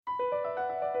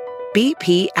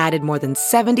BP added more than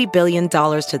 $70 billion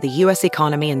to the U.S.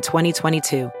 economy in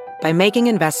 2022 by making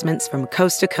investments from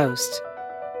coast to coast.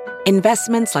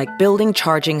 Investments like building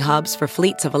charging hubs for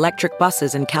fleets of electric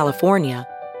buses in California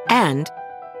and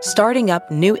starting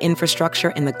up new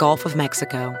infrastructure in the Gulf of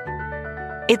Mexico.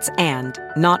 It's and,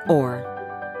 not or.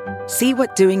 See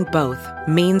what doing both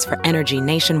means for energy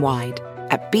nationwide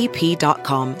at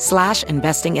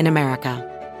bp.com/investing in America.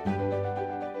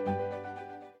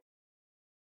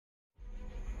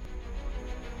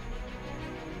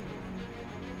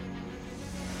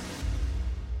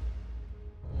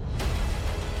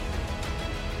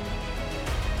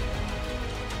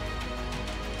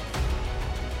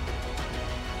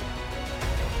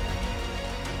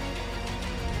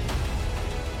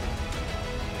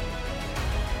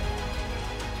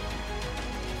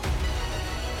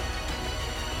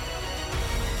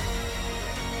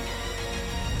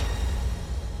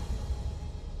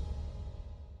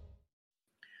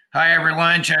 Hi,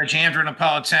 everyone. Judge Andrew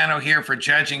Napolitano here for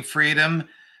Judging Freedom.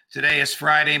 Today is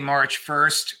Friday, March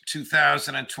 1st,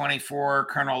 2024.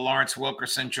 Colonel Lawrence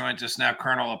Wilkerson joins us now.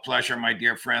 Colonel, a pleasure, my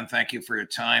dear friend. Thank you for your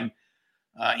time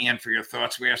and for your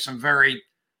thoughts. We have some very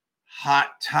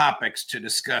hot topics to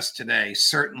discuss today.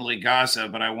 Certainly Gaza,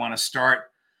 but I want to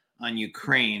start on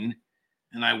Ukraine.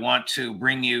 And I want to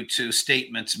bring you to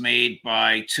statements made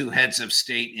by two heads of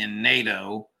state in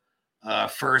NATO.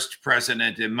 First,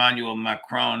 President Emmanuel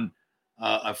Macron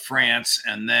of France,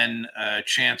 and then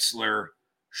Chancellor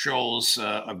Scholz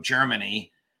of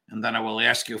Germany. And then I will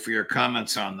ask you for your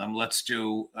comments on them. Let's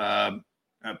do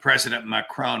President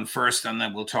Macron first, and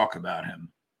then we'll talk about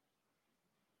him.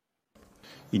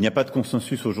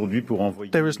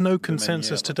 There is no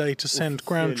consensus today to send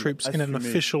ground troops in an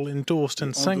official, endorsed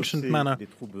and sanctioned manner,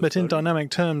 but in dynamic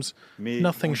terms,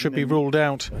 nothing should be ruled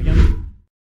out.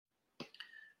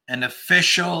 An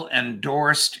official,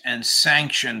 endorsed, and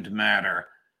sanctioned matter.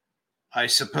 I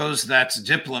suppose that's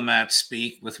diplomat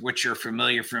speak with which you're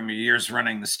familiar from your years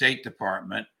running the State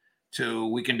Department, to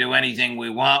we can do anything we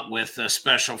want with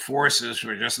special forces.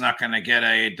 We're just not going to get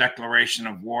a declaration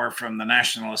of war from the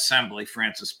National Assembly,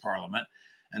 France's parliament,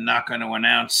 and not going to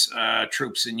announce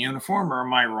troops in uniform, or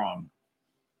am I wrong?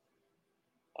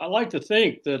 I like to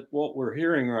think that what we're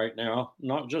hearing right now,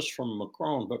 not just from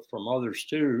Macron, but from others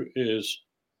too, is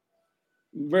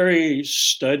very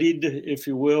studied, if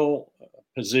you will,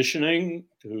 positioning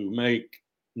to make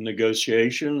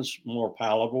negotiations more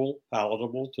palatable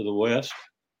to the West.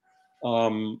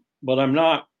 But I'm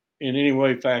not in any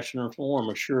way, fashion, or form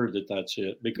assured that that's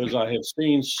it, because I have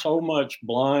seen so much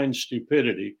blind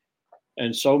stupidity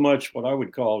and so much what I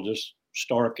would call just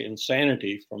stark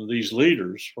insanity from these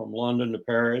leaders, from London to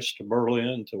Paris to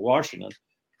Berlin to Washington,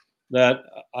 that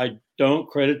I don't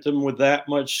credit them with that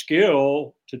much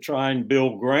skill to try and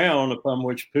build ground upon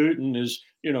which Putin is,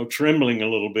 trembling a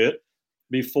little bit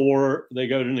before they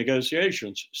go to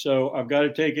negotiations. So I've got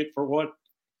to take it for what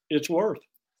it's worth.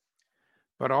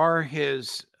 But are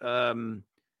his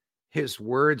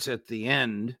words at the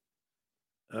end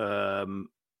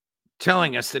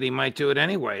telling us that he might do it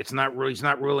anyway? He's not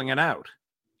ruling it out.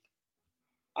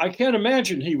 I can't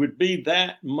imagine he would be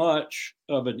that much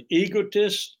of an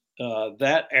egotist,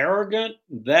 that arrogant,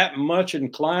 that much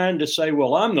inclined to say,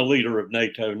 well, I'm the leader of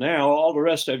NATO now. All the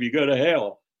rest of you go to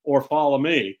hell or follow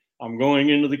me. I'm going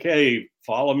into the cave.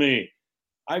 Follow me.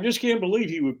 I just can't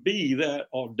believe he would be that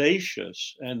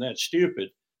audacious and that stupid.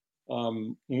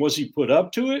 Was he put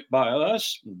up to it by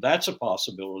us? That's a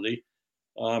possibility.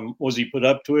 Was he put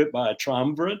up to it by a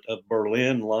triumvirate of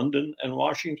Berlin, London, and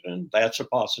Washington? That's a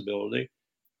possibility.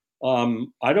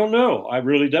 I don't know. I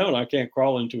really don't. I can't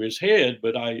crawl into his head.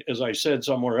 But as I said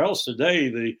somewhere else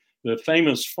today, the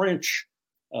famous French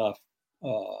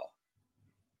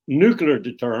nuclear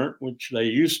deterrent, which they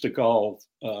used to call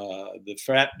the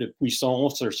frappe de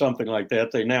puissance or something like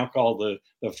that, they now call the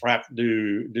frappe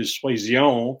de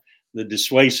dissuasion, the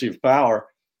dissuasive power,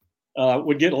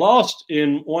 would get lost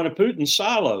in one of Putin's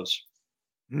silos.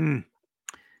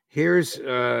 Here's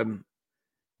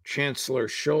Chancellor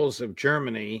Scholz of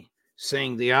Germany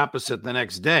saying the opposite the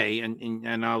next day,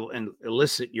 and I'll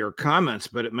elicit your comments,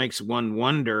 but it makes one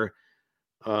wonder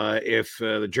if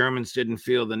the Germans didn't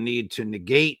feel the need to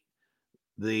negate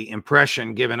the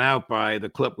impression given out by the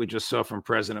clip we just saw from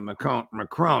President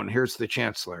Macron. Here's the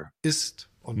Chancellor.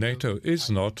 NATO is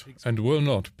not and will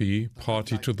not be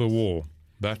party to the war.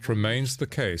 That remains the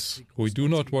case. We do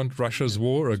not want Russia's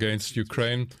war against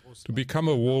Ukraine to become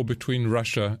a war between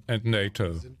Russia and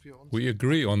NATO. We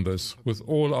agree on this with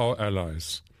all our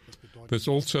allies. This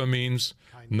also means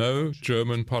no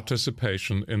German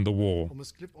participation in the war.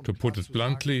 To put it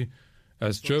bluntly,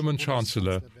 as German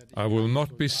Chancellor, I will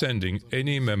not be sending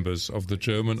any members of the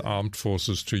German armed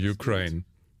forces to Ukraine.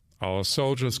 Our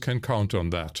soldiers can count on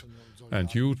that,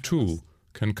 and you too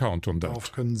can count on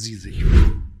that.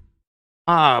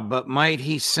 But might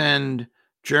he send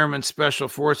German special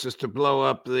forces to blow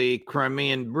up the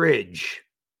Crimean Bridge?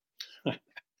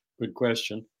 Good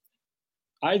question.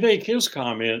 I think his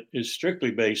comment is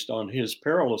strictly based on his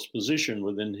perilous position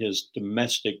within his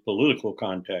domestic political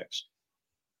context.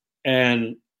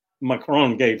 And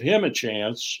Macron gave him a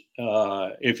chance,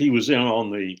 if he was in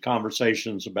on the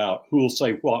conversations about who will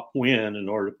say what when in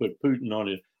order to put Putin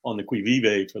on the qui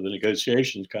vive for the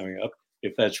negotiations coming up,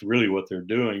 if that's really what they're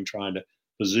doing, trying to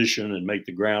position and make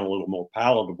the ground a little more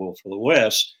palatable for the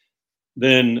West,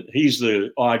 then he's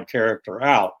the odd character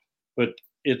out. But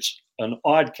it's an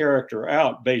odd character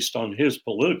out based on his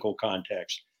political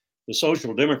context. The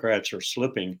Social Democrats are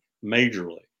slipping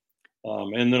majorly.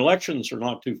 And the elections are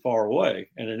not too far away.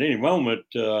 And at any moment,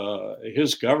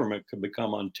 his government could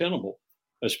become untenable,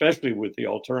 especially with the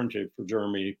alternative for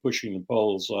Germany pushing the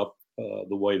polls up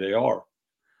the way they are.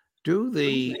 Do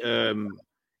the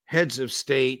heads of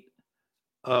state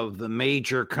of the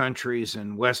major countries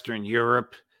in Western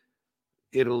Europe,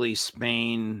 Italy,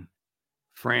 Spain,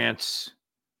 France,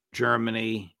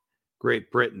 Germany,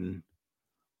 Great Britain,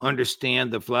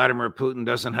 understand that Vladimir Putin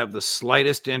doesn't have the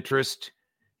slightest interest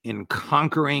in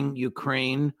conquering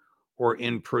Ukraine or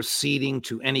in proceeding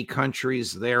to any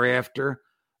countries thereafter,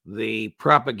 the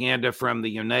propaganda from the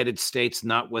United States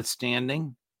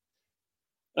notwithstanding?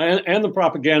 And the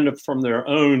propaganda from their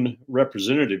own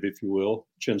representative, if you will,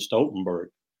 Jens Stoltenberg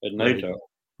at NATO.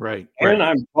 Right. And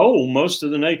I'm told most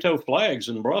of the NATO flags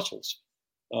in Brussels.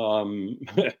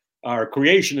 Our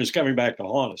creation is coming back to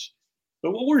haunt us.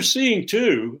 But what we're seeing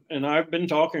too, and I've been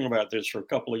talking about this for a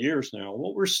couple of years now,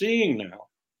 what we're seeing now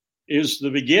is the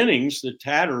beginnings, the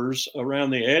tatters around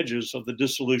the edges of the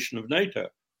dissolution of NATO.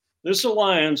 This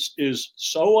alliance is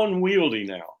so unwieldy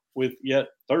now, with yet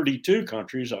 32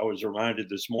 countries. I was reminded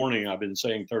this morning, I've been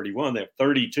saying 31, they have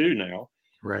 32 now.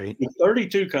 Right. With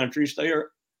 32 countries, they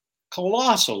are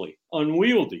colossally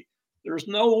unwieldy. There's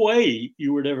no way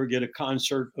you would ever get a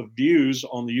concert of views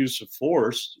on the use of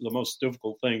force, the most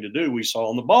difficult thing to do. We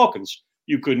saw in the Balkans.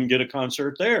 You couldn't get a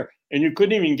concert there. And you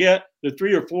couldn't even get the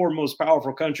 3 or 4 most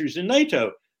powerful countries in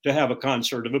NATO to have a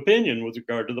concert of opinion with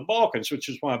regard to the Balkans, which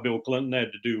is why Bill Clinton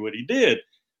had to do what he did,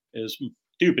 as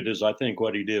stupid as I think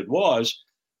what he did was.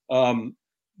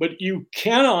 But you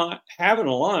cannot have an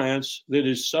alliance that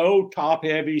is so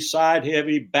top-heavy,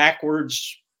 side-heavy,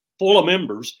 backwards, full of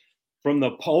members, from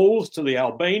the Poles to the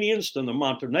Albanians to the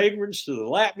Montenegrins to the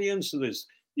Latvians to this.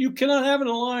 You cannot have an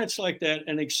alliance like that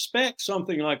and expect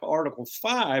something like Article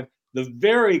 5, the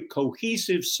very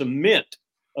cohesive cement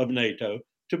of NATO,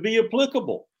 to be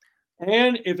applicable.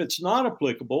 And if it's not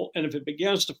applicable, and if it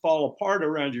begins to fall apart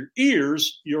around your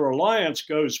ears, your alliance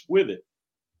goes with it.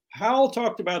 Howell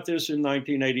talked about this in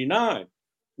 1989.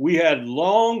 We had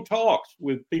long talks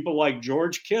with people like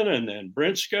George Kennan and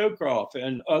Brent Scowcroft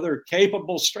and other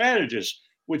capable strategists,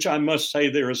 which I must say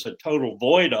there is a total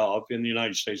void of in the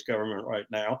United States government right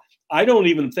now. I don't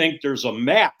even think there's a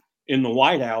map in the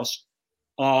White House.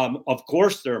 Of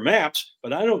course, there are maps,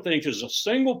 but I don't think there's a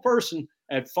single person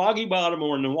at Foggy Bottom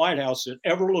or in the White House that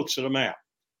ever looks at a map.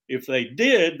 If they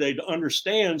did, they'd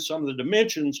understand some of the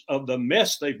dimensions of the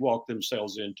mess they've walked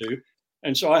themselves into.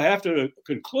 And so I have to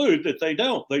conclude that they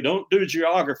don't. They don't do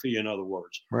geography, in other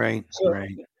words. Right, so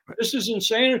right. This is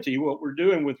insanity, what we're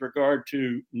doing with regard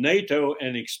to NATO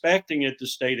and expecting it to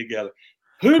stay together.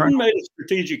 Putin made a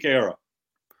strategic error.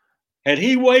 Had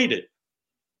he waited,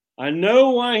 I know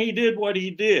why he did what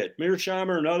he did.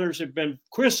 Mearsheimer and others have been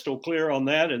crystal clear on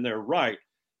that, and they're right.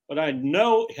 But I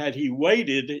know had he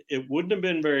waited, it wouldn't have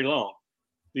been very long.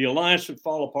 The alliance would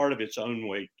fall apart of its own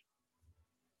weight.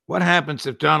 What happens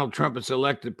if Donald Trump is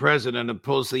elected president and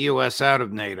pulls the U.S. out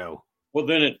of NATO? Well,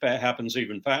 then it happens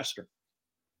even faster.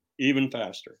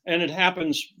 And it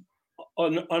happens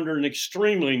under an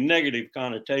extremely negative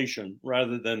connotation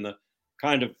rather than the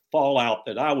kind of fallout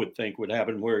that I would think would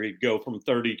happen where he'd go from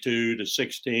 32 to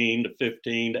 16 to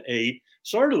 15 to 8,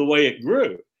 sort of the way it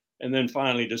grew, and then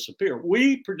finally disappear.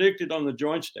 We predicted on the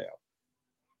Joint Staff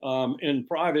in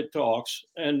private talks,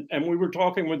 and we were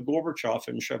talking with Gorbachev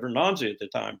and Shevardnadze at the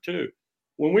time too,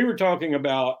 when we were talking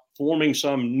about forming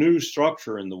some new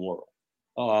structure in the world,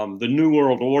 the New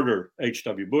World Order,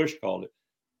 H.W. Bush called it.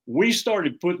 We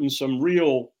started putting some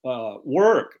real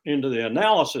work into the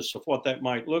analysis of what that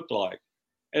might look like.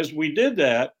 As we did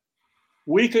that,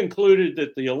 we concluded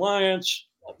that the alliances,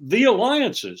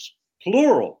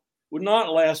 plural, would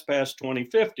not last past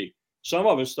 2050. Some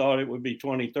of us thought it would be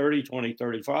 2030,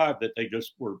 2035, that they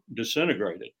just were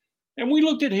disintegrated. And we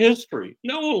looked at history.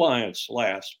 No alliance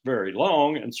lasts very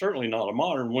long, and certainly not a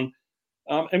modern one.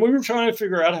 And we were trying to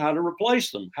figure out how to replace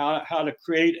them, how to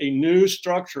create a new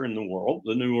structure in the world,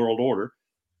 the New World Order,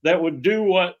 that would do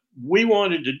what we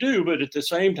wanted to do, but at the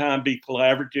same time be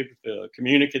collaborative,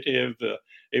 communicative.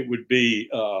 It would be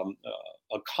a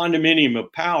condominium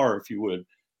of power, if you would,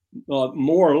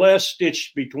 more or less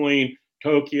stitched between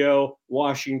Tokyo,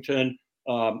 Washington.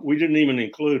 We didn't even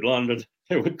include London.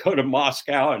 They would go to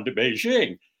Moscow and to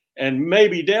Beijing and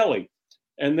maybe Delhi.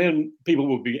 And then people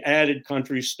would be added,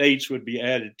 countries, states would be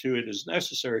added to it as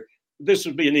necessary. This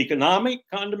would be an economic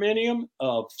condominium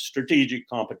of strategic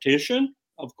competition,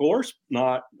 of course,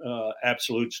 not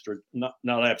absolute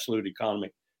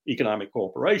economic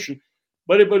cooperation.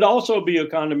 But it would also be a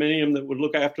condominium that would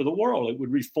look after the world. It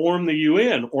would reform the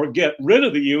UN or get rid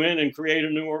of the UN and create a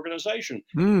new organization.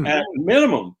 At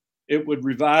minimum, it would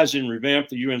revise and revamp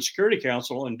the UN Security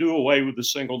Council and do away with the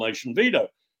single nation veto.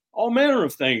 All manner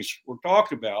of things were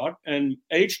talked about. And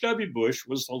H.W. Bush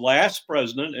was the last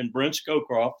president, and Brent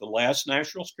Scowcroft, the last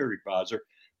national security advisor,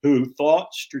 who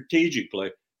thought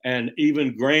strategically and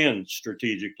even grand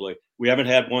strategically. We haven't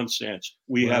had one since.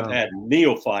 We have had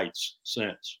neophytes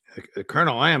since.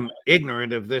 Colonel, I am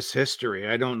ignorant of this history.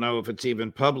 I don't know if it's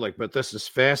even public, but this is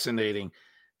fascinating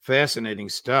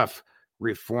stuff.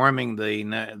 Reforming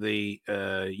the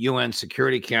UN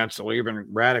Security Council, even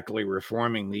radically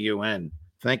reforming the UN.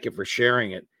 Thank you for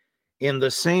sharing it. In the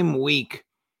same week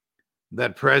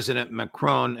that President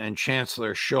Macron and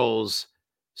Chancellor Scholz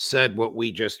said what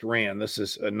we just ran, this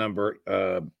is number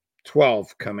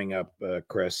 12 coming up,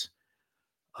 Chris.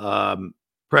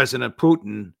 President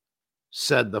Putin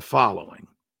said the following.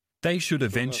 They should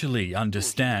eventually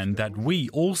understand that we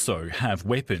also have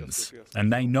weapons,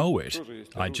 and they know it.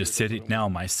 I just said it now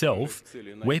myself,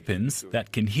 weapons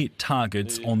that can hit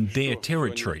targets on their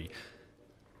territory.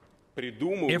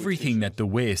 Everything that the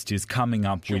West is coming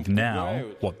up with now,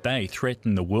 what they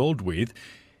threaten the world with,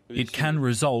 it can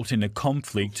result in a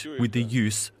conflict with the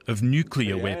use of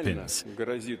nuclear weapons,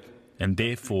 and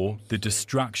therefore the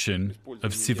destruction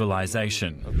of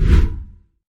civilization.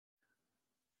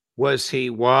 Was he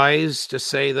wise to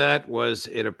say that? Was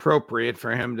it appropriate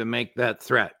for him to make that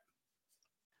threat?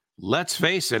 Let's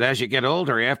face it, as you get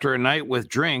older, after a night with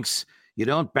drinks, you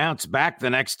don't bounce back the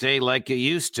next day like you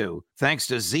used to. Thanks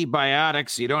to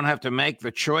Z-Biotics, you don't have to make the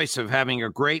choice of having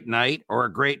a great night or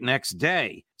a great next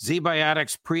day.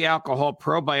 Z-Biotics pre-alcohol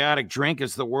probiotic drink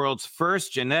is the world's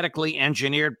first genetically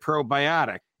engineered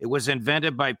probiotic. It was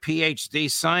invented by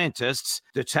PhD scientists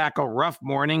to tackle rough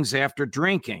mornings after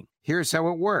drinking. Here's how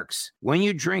it works. When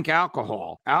you drink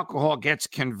alcohol, alcohol gets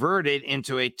converted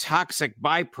into a toxic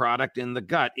byproduct in the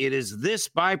gut. It is this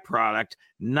byproduct,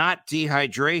 not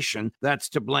dehydration, that's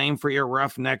to blame for your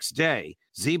rough next day.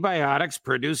 Z-Biotics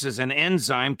produces an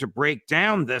enzyme to break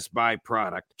down this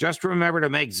byproduct. Just remember to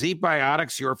make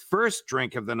Z-Biotics your first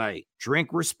drink of the night. Drink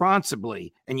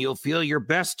responsibly, and you'll feel your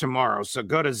best tomorrow. So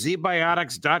go to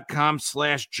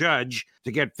zbiotics.com/judge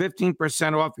to get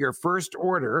 15% off your first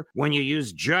order when you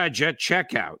use Judge at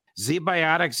checkout.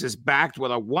 Z-Biotics is backed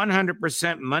with a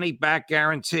 100% money-back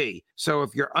guarantee. So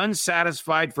if you're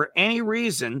unsatisfied for any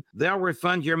reason, they'll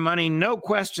refund your money, no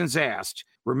questions asked.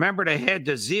 Remember to head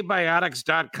to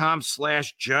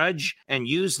zbiotics.com/judge and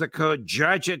use the code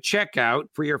JUDGE at checkout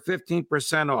for your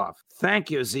 15% off.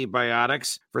 Thank you,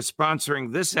 Z-Biotics, for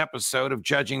sponsoring this episode of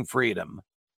Judging Freedom.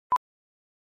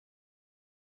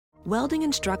 Welding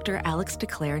instructor Alex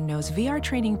DeClaire knows VR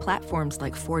training platforms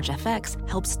like Forge FX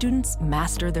help students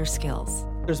master their skills.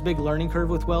 There's a big learning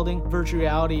curve with welding. Virtual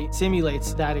reality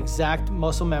simulates that exact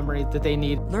muscle memory that they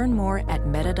need. Learn more at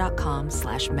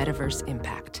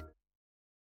meta.com/metaverseimpact.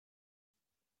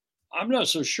 I'm not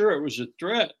so sure it was a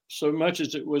threat so much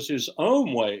as it was his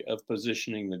own way of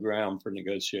positioning the ground for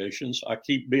negotiations. I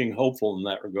keep being hopeful in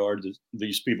that regard that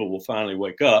these people will finally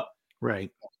wake up.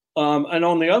 Right. And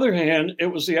on the other hand, it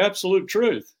was the absolute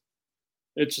truth.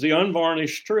 It's the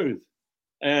unvarnished truth.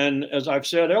 And as I've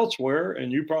said elsewhere,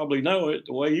 and you probably know it,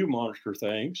 the way you monitor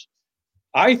things,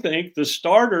 I think the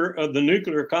starter of the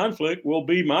nuclear conflict will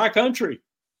be my country,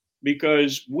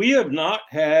 because we have not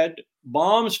had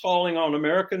bombs falling on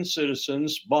American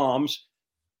citizens, bombs,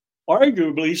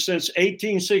 arguably since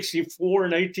 1864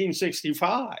 and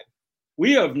 1865.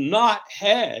 We have not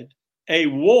had a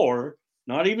war,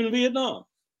 not even Vietnam,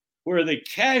 where the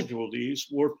casualties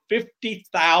were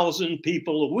 50,000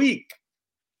 people a week.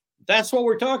 That's what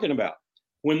we're talking about.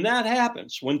 When that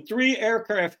happens, when 3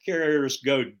 aircraft carriers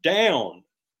go down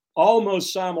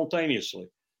almost simultaneously,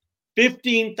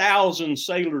 15,000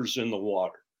 sailors in the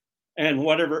water, and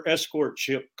whatever escort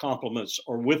ship complements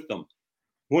are with them,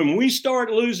 When we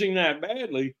start losing that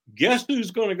badly, guess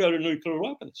who's going to go to nuclear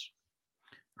weapons?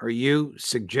 Are you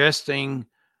suggesting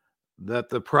that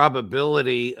the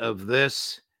probability of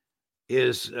this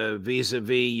is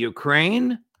vis-a-vis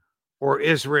Ukraine or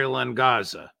Israel and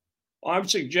Gaza? I'm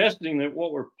suggesting that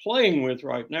what we're playing with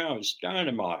right now is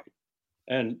dynamite.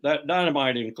 And that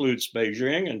dynamite includes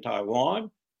Beijing and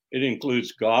Taiwan. It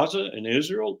includes Gaza and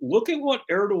Israel. Look at what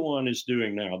Erdogan is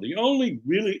doing now. The only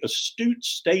really astute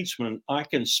statesman I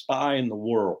can spy in the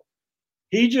world.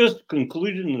 He just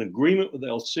concluded an agreement with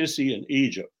El-Sisi in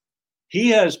Egypt. He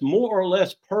has more or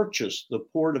less purchased the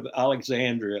port of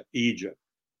Alexandria, Egypt.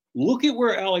 Look at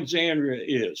where Alexandria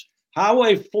is.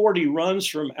 Highway 40 runs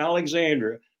from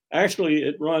Alexandria. Actually,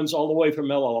 it runs all the way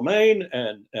from El Alamein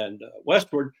and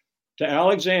westward to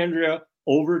Alexandria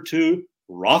over to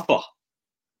Rafah.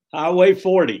 Highway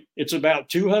 40. It's about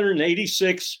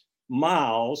 286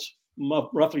 miles,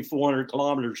 roughly 400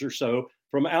 kilometers or so,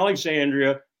 from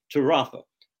Alexandria to Rafah.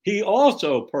 He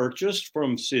also purchased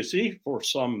from Sisi, for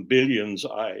some billions,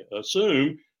 I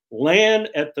assume, land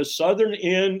at the southern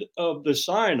end of the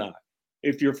Sinai.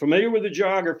 If you're familiar with the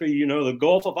geography, you know the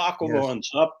Gulf of Aqaba runs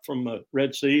up from the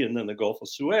Red Sea and then the Gulf of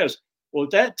Suez. Well,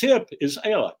 that tip is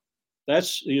Eilat.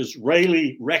 That's the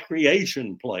Israeli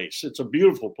recreation place. It's a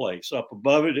beautiful place. Up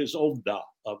above it is Ovda,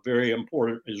 a very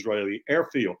important Israeli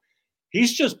airfield.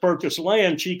 He's just purchased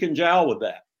land, cheek and jowl with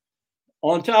that.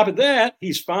 On top of that,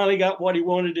 he's finally got what he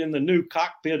wanted in the new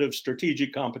cockpit of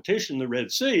strategic competition, the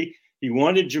Red Sea. He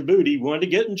wanted Djibouti. He wanted to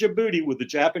get in Djibouti with the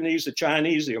Japanese, the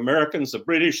Chinese, the Americans, the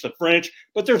British, the French,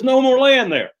 but there's no more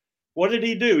land there. What did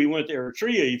he do? He went to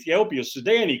Eritrea, Ethiopia,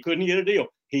 Sudan. He couldn't get a deal.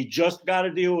 He just got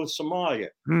a deal with Somalia.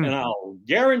 And I'll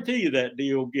guarantee you that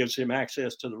deal gives him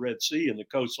access to the Red Sea and the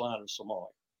coastline of Somalia.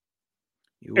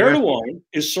 Erdogan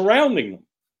is surrounding them.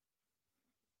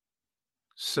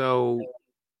 So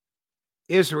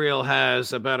Israel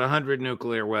has about 100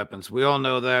 nuclear weapons. We all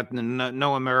know that. And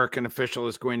no American official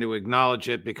is going to acknowledge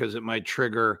it because it might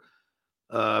trigger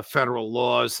federal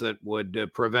laws that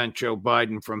would prevent Joe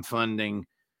Biden from funding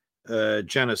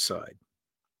genocide.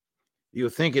 You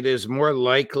think it is more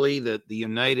likely that the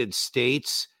United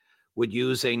States would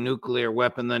use a nuclear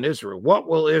weapon than Israel? What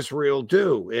will Israel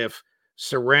do if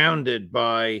surrounded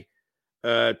by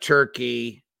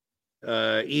Turkey,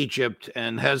 Egypt,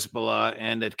 and Hezbollah,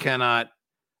 and it cannot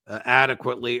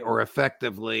adequately or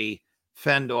effectively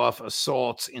fend off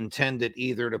assaults intended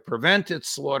either to prevent its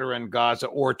slaughter in Gaza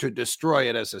or to destroy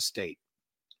it as a state?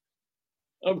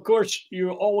 Of course,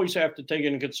 you always have to take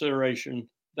into consideration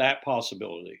that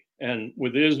possibility. And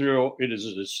with Israel, it is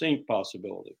a distinct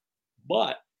possibility.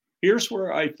 But here's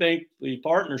where I think the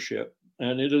partnership,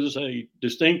 and it is a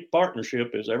distinct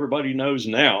partnership, as everybody knows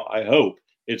now, I hope.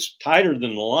 It's tighter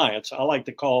than an alliance. I like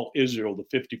to call Israel the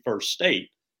 51st state,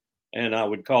 and I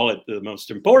would call it the most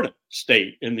important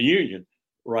state in the Union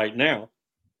right now.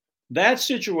 That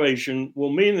situation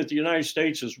will mean that the United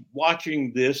States is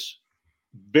watching this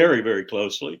very, very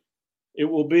closely. It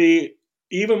will be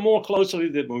even more closely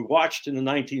than we watched in the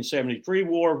 1973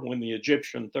 war when the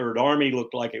Egyptian Third Army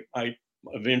looked like it might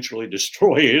eventually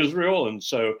destroy Israel. And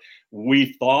so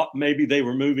we thought maybe they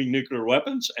were moving nuclear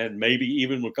weapons and maybe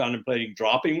even were contemplating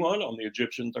dropping one on the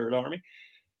Egyptian Third Army.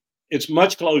 It's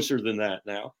much closer than that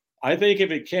now. I think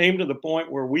if it came to the point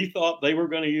where we thought they were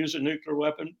going to use a nuclear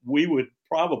weapon, we would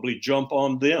probably jump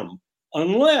on them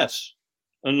unless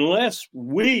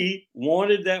we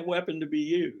wanted that weapon to be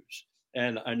used.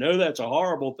 And I know that's a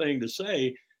horrible thing to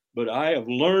say, but I have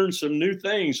learned some new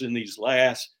things in these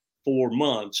last 4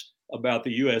 months about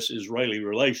the U.S.-Israeli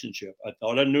relationship. I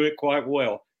thought I knew it quite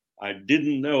well. I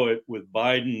didn't know it with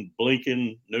Biden,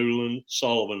 Blinken, Nuland,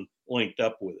 Sullivan linked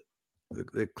up with it.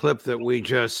 The clip that we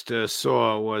just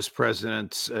saw was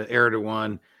Presidents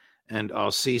Erdogan and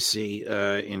al-Sisi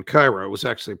in Cairo. It was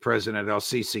actually President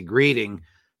al-Sisi greeting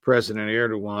President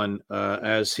Erdogan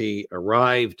as he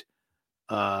arrived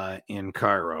in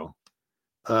Cairo.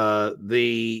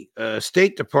 The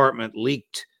State Department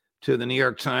leaked to the New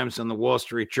York Times and the Wall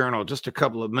Street Journal just a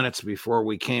couple of minutes before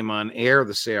we came on air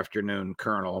this afternoon,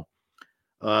 Colonel,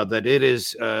 that it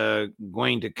is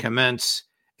going to commence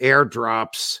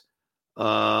airdrops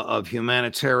of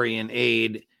humanitarian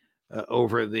aid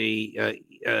over the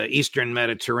Eastern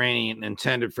Mediterranean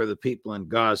intended for the people in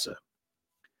Gaza.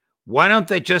 Why don't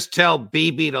they just tell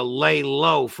Bibi to lay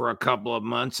low for a couple of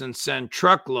months and send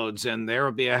truckloads in there? It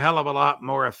would be a hell of a lot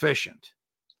more efficient.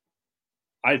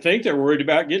 I think they're worried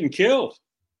about getting killed.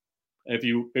 If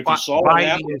you saw what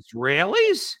happened, the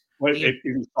Israelis? If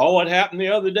you saw what happened the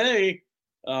other day,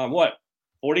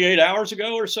 48 hours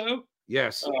ago or so?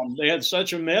 Yes. They had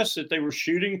such a mess that they were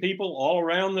shooting people all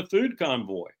around the food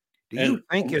convoy. Do you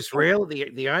think the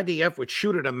IDF would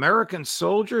shoot at American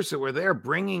soldiers who were there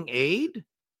bringing aid?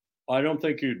 I don't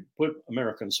think you'd put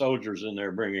American soldiers in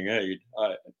there bringing aid.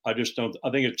 I just don't. I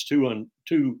think it's too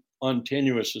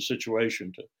untenuous a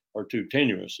situation too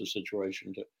tenuous a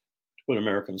situation to put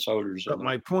American soldiers in. But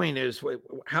my point is,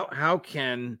 how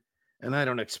can, and I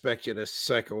don't expect you to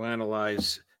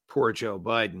psychoanalyze poor Joe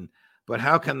Biden, but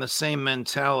how can the same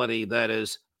mentality that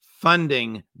is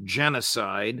funding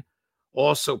genocide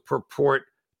also purport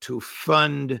to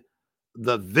fund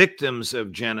the victims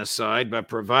of genocide by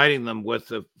providing them with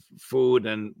the food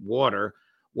and water,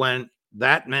 when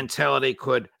that mentality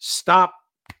could stop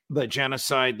the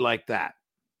genocide like that?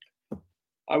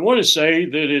 I want to say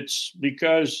that it's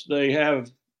because they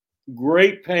have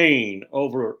great pain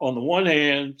over, on the one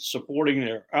hand, supporting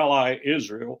their ally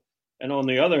Israel, and on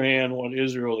the other hand, what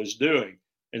Israel is doing.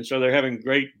 And so they're having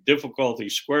great difficulty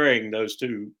squaring those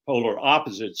two polar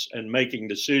opposites and making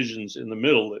decisions in the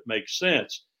middle that make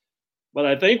sense. But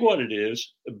I think what it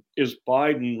is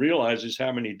Biden realizes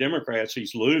how many Democrats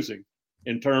he's losing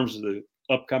in terms of the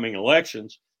upcoming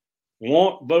elections,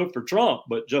 won't vote for Trump,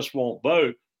 but just won't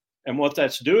vote. And what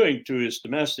that's doing to his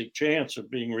domestic chance of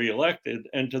being reelected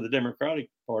and to the Democratic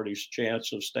Party's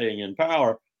chance of staying in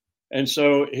power. And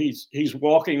so he's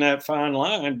walking that fine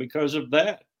line because of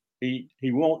that. He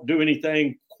won't do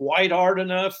anything quite hard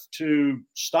enough to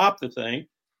stop the thing,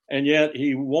 and yet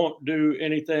he won't do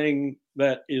anything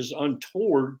that is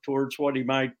untoward towards what he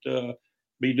might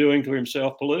be doing to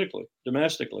himself politically,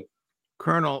 domestically.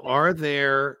 Colonel, are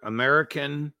there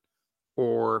American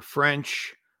or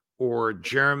French or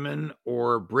German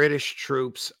or British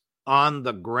troops on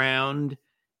the ground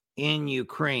in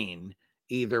Ukraine,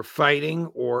 either fighting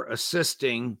or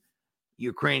assisting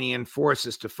Ukrainian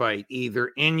forces to fight,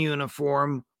 either in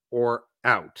uniform or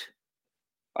out?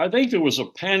 I think there was a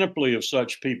panoply of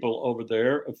such people over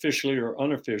there, officially or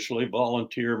unofficially,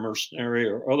 volunteer, mercenary,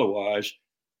 or otherwise.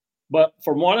 But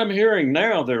from what I'm hearing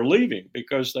now, they're leaving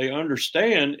because they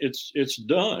understand it's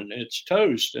done, it's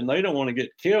toast, and they don't want to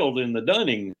get killed in the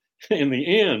dunning in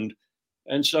the end.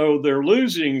 And so they're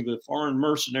losing the foreign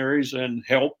mercenaries and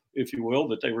help, if you will,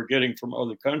 that they were getting from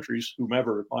other countries,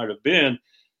 whomever it might have been,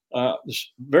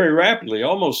 very rapidly,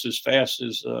 almost as fast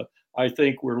as I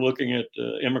think we're looking at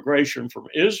immigration from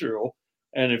Israel.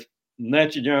 And if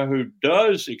Netanyahu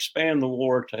does expand the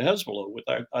war to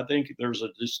Hezbollah, I think there's a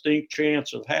distinct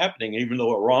chance of happening, even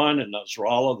though Iran and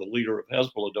Nasrallah, the leader of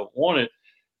Hezbollah, don't want it.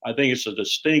 I think it's a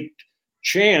distinct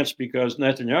chance because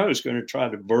Netanyahu is going to try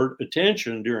to divert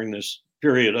attention during this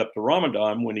period up to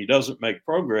Ramadan when he doesn't make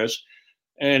progress.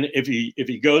 And if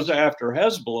he goes after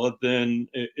Hezbollah, then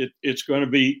it's going to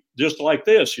be just like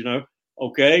this,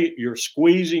 okay, you're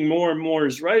squeezing more and more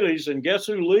Israelis, and guess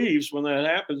who leaves when that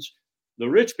happens? The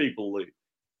rich people leave,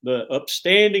 the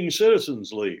upstanding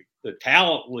citizens leave, the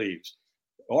talent leaves.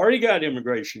 Already got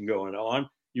immigration going on.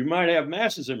 You might have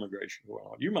massive immigration going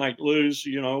on. You might lose,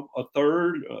 a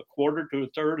quarter to a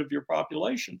third of your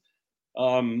population.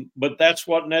 But that's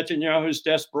what Netanyahu's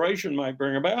desperation might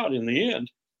bring about in the end.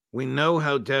 We know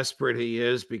how desperate he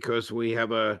is because we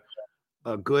have a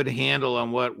good handle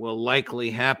on what will likely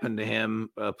happen to him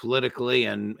politically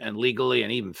and legally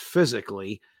and even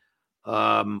physically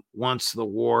once the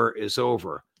war is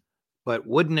over. But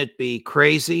wouldn't it be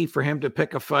crazy for him to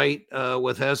pick a fight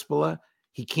with Hezbollah?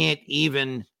 He can't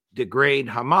even degrade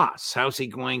Hamas. How's he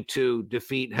going to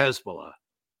defeat Hezbollah?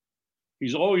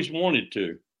 He's always wanted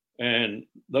to. And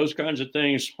those kinds of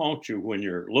things haunt you when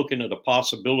you're looking at a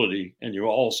possibility and you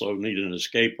also need an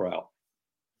escape route.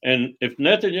 And if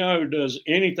Netanyahu does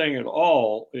anything at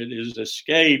all, it is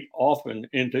escape often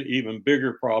into even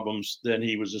bigger problems than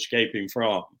he was escaping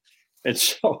from. And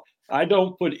so I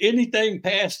don't put anything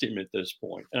past him at this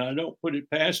point. And I don't put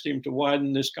it past him to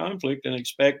widen this conflict and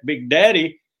expect Big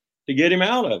Daddy to get him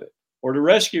out of it or to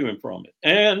rescue him from it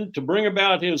and to bring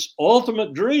about his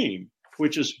ultimate dream,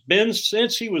 which has been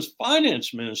since he was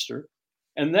finance minister,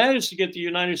 and that is to get the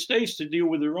United States to deal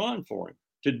with Iran for him,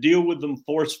 to deal with them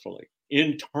forcefully,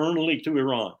 internally to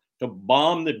Iran, to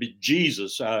bomb the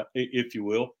bejesus, if you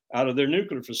will, out of their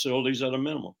nuclear facilities at a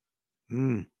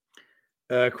minimum.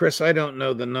 Chris, I don't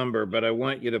know the number, but I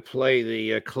want you to play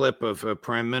the clip of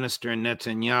Prime Minister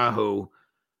Netanyahu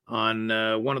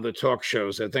on one of the talk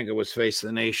shows. I think it was Face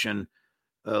the Nation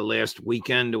last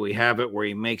weekend. We have it where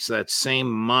he makes that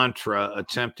same mantra,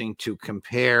 attempting to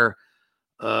compare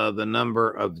the number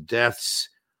of deaths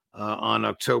on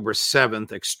October 7th,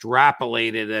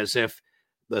 extrapolated as if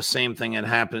the same thing had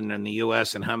happened in the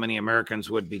U.S. and how many Americans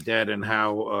would be dead and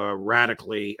how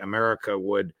radically America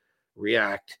would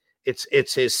react.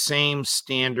 It's his same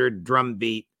standard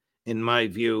drumbeat in my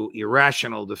view,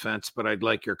 irrational defense, but I'd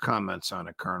like your comments on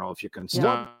it, Colonel, if you can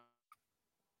stop.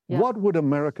 What would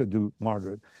America do,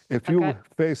 Margaret, if you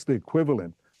faced the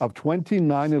equivalent of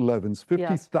 29/11s,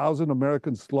 50,000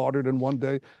 Americans slaughtered in one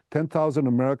day, 10,000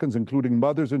 Americans, including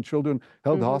mothers and children,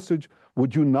 held hostage?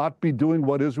 Would you not be doing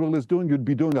what Israel is doing? You'd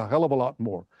be doing a hell of a lot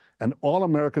more. And all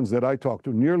Americans that I talk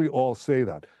to, nearly all say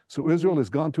that. So Israel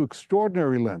has gone to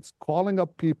extraordinary lengths, calling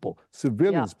up people,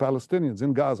 civilians, Palestinians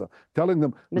in Gaza, telling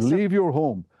them, leave your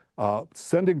home,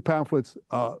 sending pamphlets.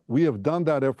 We have done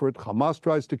that effort. Hamas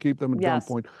tries to keep them at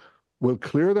gunpoint. We'll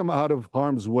clear them out of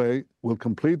harm's way. We'll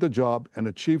complete the job and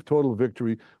achieve total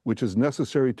victory, which is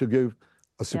necessary to give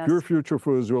a secure future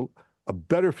for Israel, a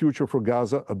better future for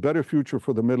Gaza, a better future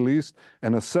for the Middle East,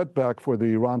 and a setback for the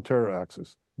Iran terror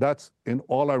axis. That's in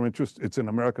all our interest. It's in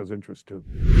America's interest, too.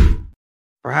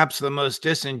 Perhaps the most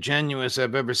disingenuous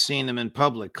I've ever seen them in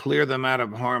public. Clear them out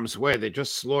of harm's way. They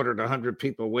just slaughtered 100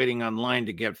 people waiting online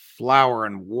to get flour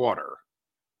and water.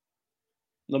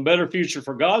 The better future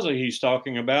for Gaza he's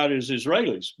talking about is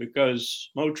Israelis, because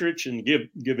Smotrich and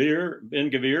Ben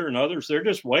Gvir and others, they're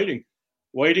just waiting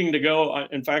to go.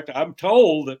 In fact, I'm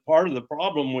told that part of the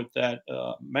problem with that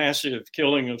massive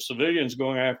killing of civilians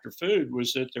going after food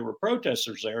was that there were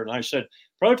protesters there. And I said,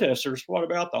 protesters, what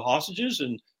about the hostages?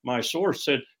 And my source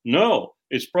said, no,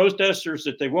 it's protesters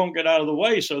that they won't get out of the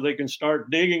way so they can start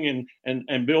digging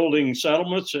and building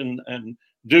settlements and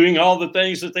doing all the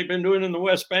things that they've been doing in the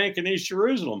West Bank and East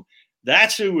Jerusalem.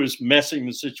 That's who was messing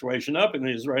the situation up, and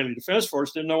the Israeli Defense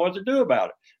Force didn't know what to do about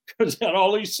it because they had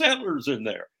all these settlers in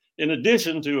there, in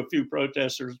addition to a few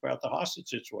protesters about the hostage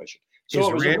situation. So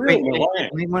it was a real delay. I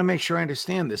want to make sure I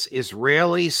understand this.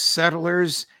 Israeli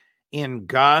settlers in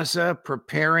Gaza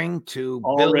preparing to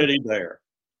already there.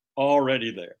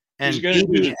 And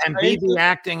Bibi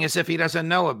acting as if he doesn't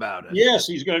know about it. Yes,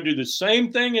 he's going to do the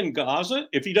same thing in Gaza.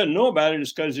 If he doesn't know about it,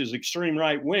 it's because his extreme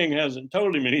right wing hasn't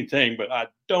told him anything, but I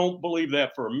don't believe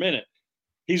that for a minute.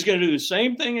 He's going to do the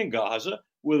same thing in Gaza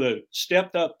with a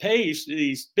stepped up pace that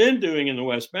he's been doing in the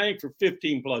West Bank for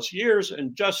 15 plus years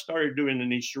and just started doing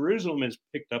in East Jerusalem and has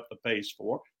picked up the pace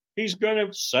for. He's going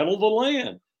to settle the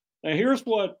land. Now, here's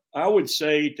what I would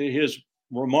say to his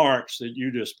remarks that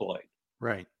you just played.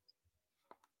 Right.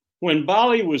 When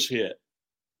Bali was hit,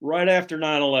 right after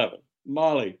 9/11,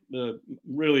 Bali, the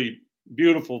really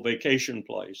beautiful vacation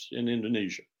place in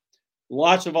Indonesia,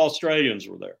 lots of Australians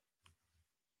were there.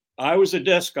 I was a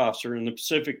desk officer in the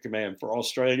Pacific Command for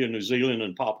Australia, New Zealand,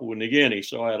 and Papua New Guinea,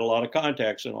 so I had a lot of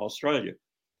contacts in Australia.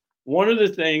 One of the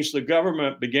things the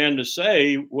government began to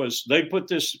say was they put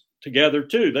this together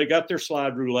too. They got their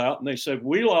slide rule out and they said,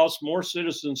 we lost more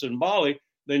citizens in Bali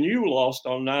than you lost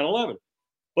on 9/11.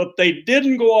 But they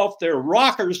didn't go off their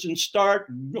rockers and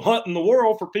start hunting the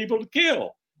world for people to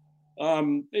kill.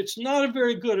 It's not a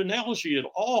very good analogy at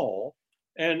all.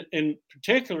 And in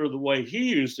particular, the way he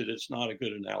used it, it's not a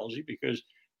good analogy, because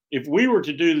if we were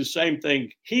to do the same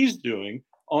thing he's doing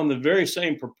on the very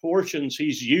same proportions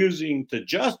he's using to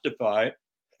justify it,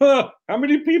 how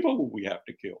many people will we have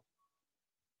to kill?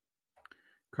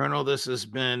 Colonel, this has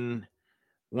been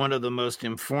one of the most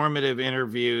informative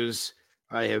interviews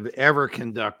I have ever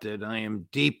conducted. I am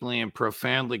deeply and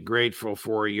profoundly grateful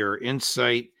for your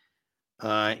insight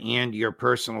and your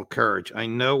personal courage. I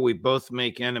know we both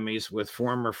make enemies with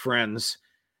former friends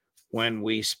when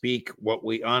we speak what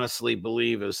we honestly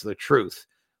believe is the truth,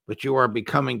 but you are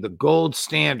becoming the gold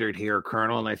standard here,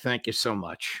 Colonel, and I thank you so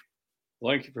much.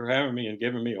 Thank you for having me and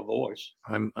giving me a voice.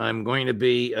 I'm going to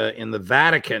be in the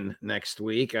Vatican next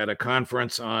week at a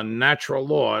conference on natural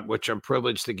law, at which I'm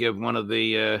privileged to give one of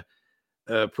the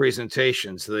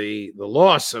presentations, the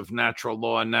loss of natural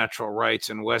law and natural rights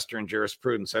in Western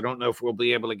jurisprudence. I don't know if we'll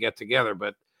be able to get together,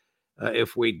 but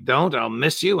if we don't, I'll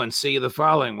miss you and see you the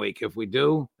following week. If we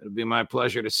do, it'll be my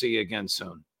pleasure to see you again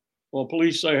soon. Well,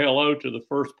 please say hello to the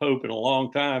first Pope in a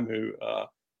long time who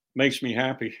makes me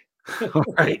happy. All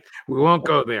right. We won't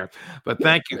go there, but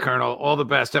thank you, Colonel. All the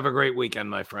best. Have a great weekend,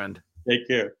 my friend. Take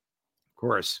care. Of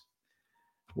course.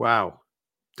 Wow.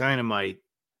 Dynamite.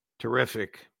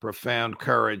 Terrific, profound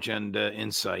courage and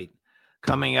insight.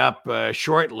 Coming up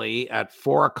shortly at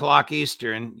 4:00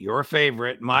 Eastern, your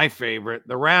favorite, my favorite,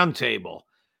 the Roundtable.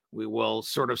 We will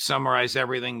sort of summarize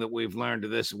everything that we've learned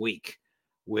this week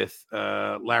with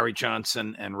Larry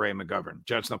Johnson and Ray McGovern.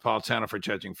 Judge Napolitano for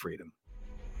Judging Freedom.